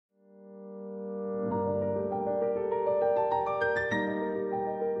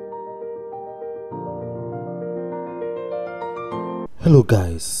Hello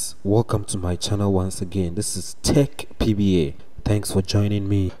guys, welcome to my channel once again. This is Tech PBA. Thanks for joining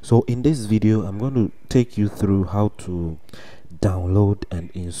me. So in this video I'm going to take you through how to download and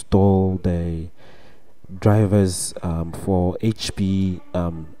install the drivers for HP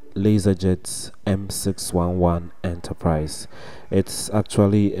Laserjet M611 Enterprise. It's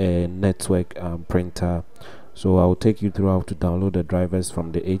actually a network printer, so I'll take you through how to download the drivers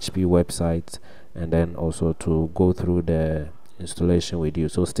from the HP website and then also to go through the installation with you.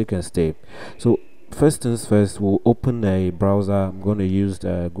 So stick and stay. So first things first, we'll open a browser. I'm going to use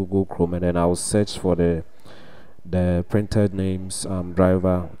the Google Chrome, and then I'll search for the printed names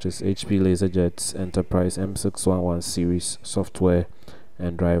driver, which is HP Laserjet Enterprise M611 series software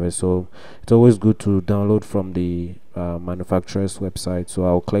and driver. So it's always good to download from the manufacturer's website. So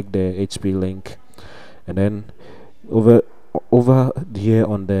I'll click the HP link, and then over here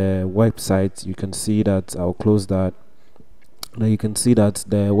on the website you can see that I'll close that. Now you can see that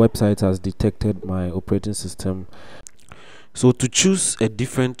the website has detected my operating system. So to choose a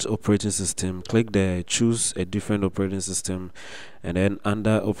different operating system, click the choose a different operating system, and then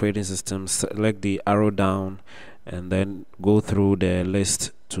under operating system select the arrow down and then go through the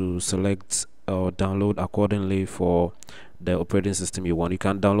list to select or download accordingly for the operating system you want. You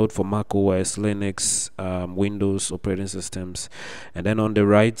can download for Mac OS, Linux, Windows operating systems, and then on the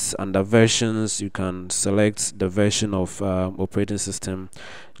right under versions you can select the version of operating system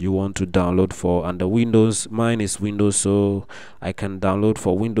you want to download for. Under Windows, mine is Windows, so I can download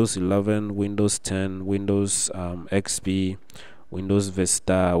for Windows 11, Windows 10, Windows XP, Windows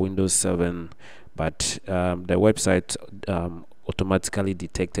Vista, Windows 7, but the website automatically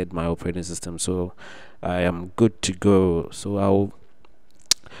detected my operating system, so I am good to go. So I'll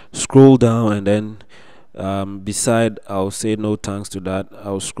scroll down, and then beside, I'll say no thanks to that.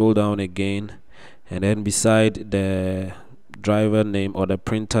 I'll scroll down again, and then beside the driver name or the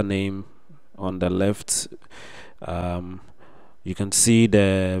printer name on the left, you can see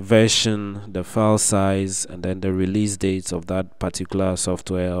the version, the file size, and then the release dates of that particular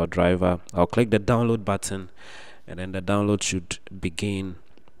software or driver. I'll click the download button, and then the download should begin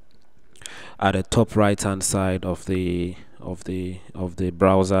at the top right hand side of the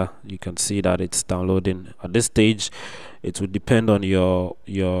browser. You can see that it's downloading. At this stage it will depend on your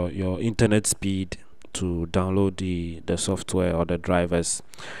internet speed to download the software or the drivers.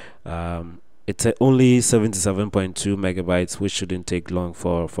 It's only 77.2 megabytes, which shouldn't take long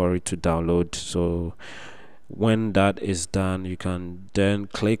for it to download. So when that is done, you can then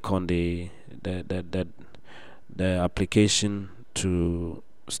click on the application to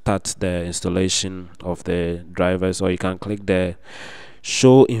start the installation of the drivers, or you can click the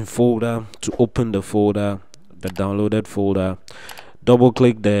show in folder to open the folder, the downloaded folder. Double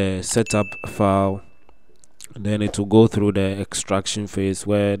click the setup file, then it will go through the extraction phase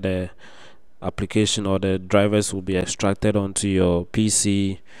where the application or the drivers will be extracted onto your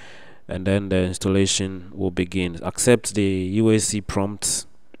PC, and then the installation will begin. Accept the UAC prompts,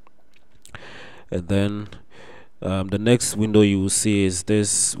 and then the next window you will see is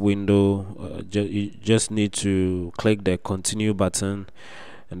this window. You just need to click the continue button,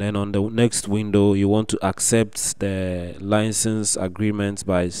 and then on the next window you want to accept the license agreement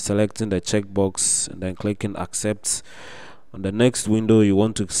by selecting the checkbox and then clicking accept. On the next window you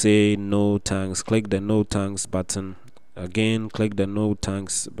want to say no thanks, click the no thanks button. Again, click the no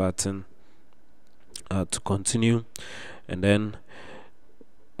thanks button to continue, and then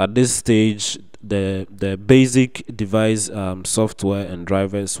at this stage the basic device software and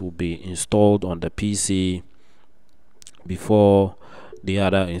drivers will be installed on the PC before the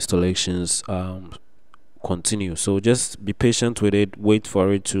other installations continue. So just be patient with it, wait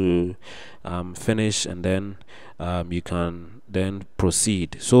for it to finish, and then you can then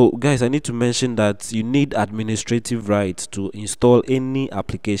proceed. So guys, I need to mention that you need administrative rights to install any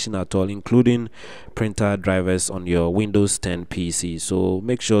application at all, including printer drivers on your Windows 10 PC. So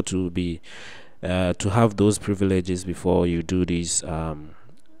make sure to be to have those privileges before you do these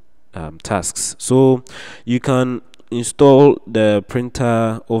tasks. So you can install the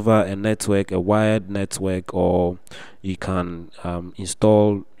printer over a network, a wired network, or you can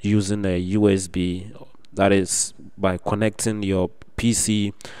install using a USB, that is by connecting your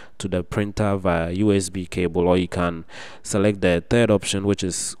PC to the printer via USB cable, or you can select the third option, which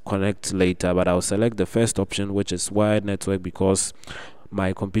is connect later, but I'll select the first option, which is wired network, because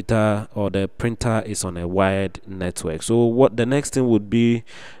my computer or the printer is on a wired network. So what the next thing would be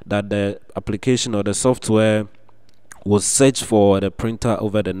that the application or the software will search for the printer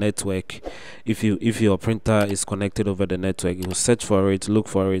over the network. If your printer is connected over the network, it will search for it, look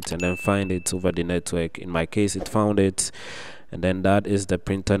for it, and then find it over the network. In my case, it found it, and then that is the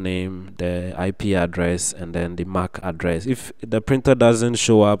printer name, the IP address, and then the MAC address. If the printer doesn't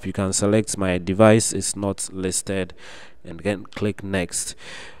show up, you can select my device is not listed and then click next.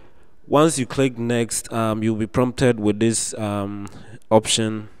 Once you click next, you'll be prompted with this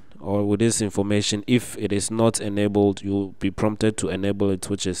option or with this information. If it is not enabled, you'll be prompted to enable it,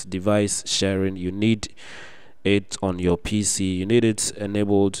 which is device sharing. You need it on your PC. You need it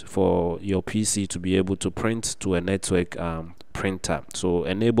enabled for your PC to be able to print to a network printer. So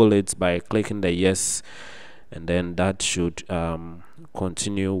enable it by clicking the yes, and then that should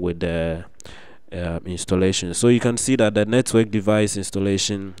continue with the installation. So you can see that the network device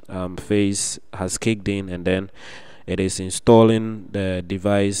installation phase has kicked in, and then it is installing the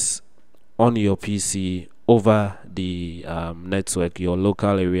device on your PC over the network, your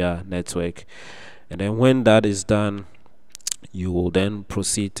local area network. And then when that is done, you will then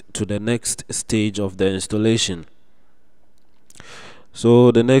proceed to the next stage of the installation.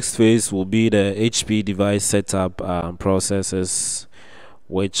 So the next phase will be the HP device setup processes,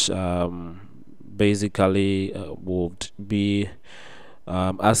 which basically would be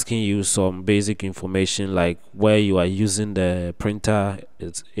asking you some basic information like where you are using the printer.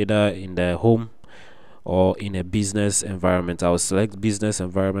 It's either in the home or in a business environment. I'll select business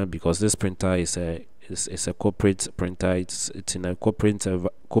environment because this printer is a corporate printer. It's in a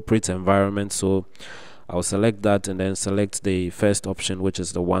corporate environment, so I'll select that and then select the first option, which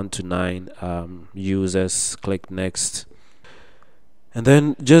is the 1 to 9 users. Click next, and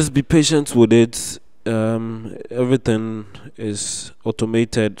then just be patient with it. Everything is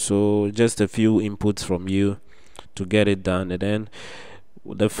automated, so just a few inputs from you to get it done. And then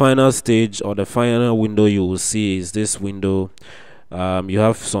the final stage or the final window you will see is this window. You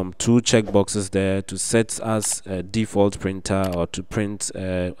have some 2 checkboxes there to set as a default printer or to print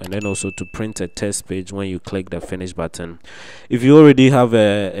and then also to print a test page when you click the finish button. If you already have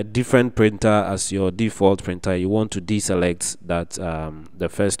a different printer as your default printer, you want to deselect that the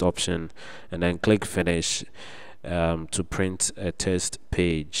first option and then click finish to print a test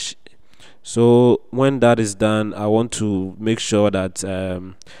page. So when that is done, I want to make sure that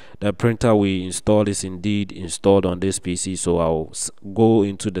the printer we installed is indeed installed on this PC. So I'll go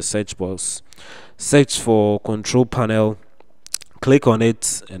into the search box, search for control panel, click on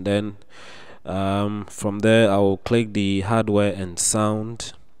it, and then from there I'll click the hardware and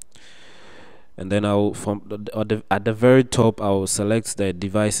sound, and then I'll at the very top I'll select the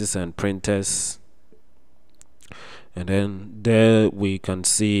devices and printers. And then there we can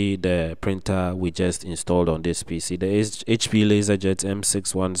see the printer we just installed on this PC, the HP Laserjet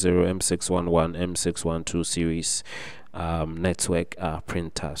M610, M611, M612 series network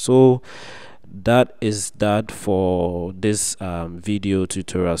printer. So that is that for this video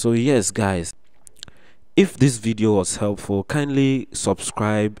tutorial. So yes guys, if this video was helpful, kindly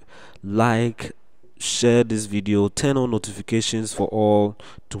subscribe, like, share this video, turn on notifications for all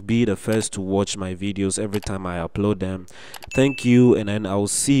to be the first to watch my videos every time I upload them. Thank you, and then I'll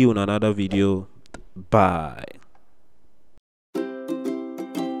see you in another video. Bye.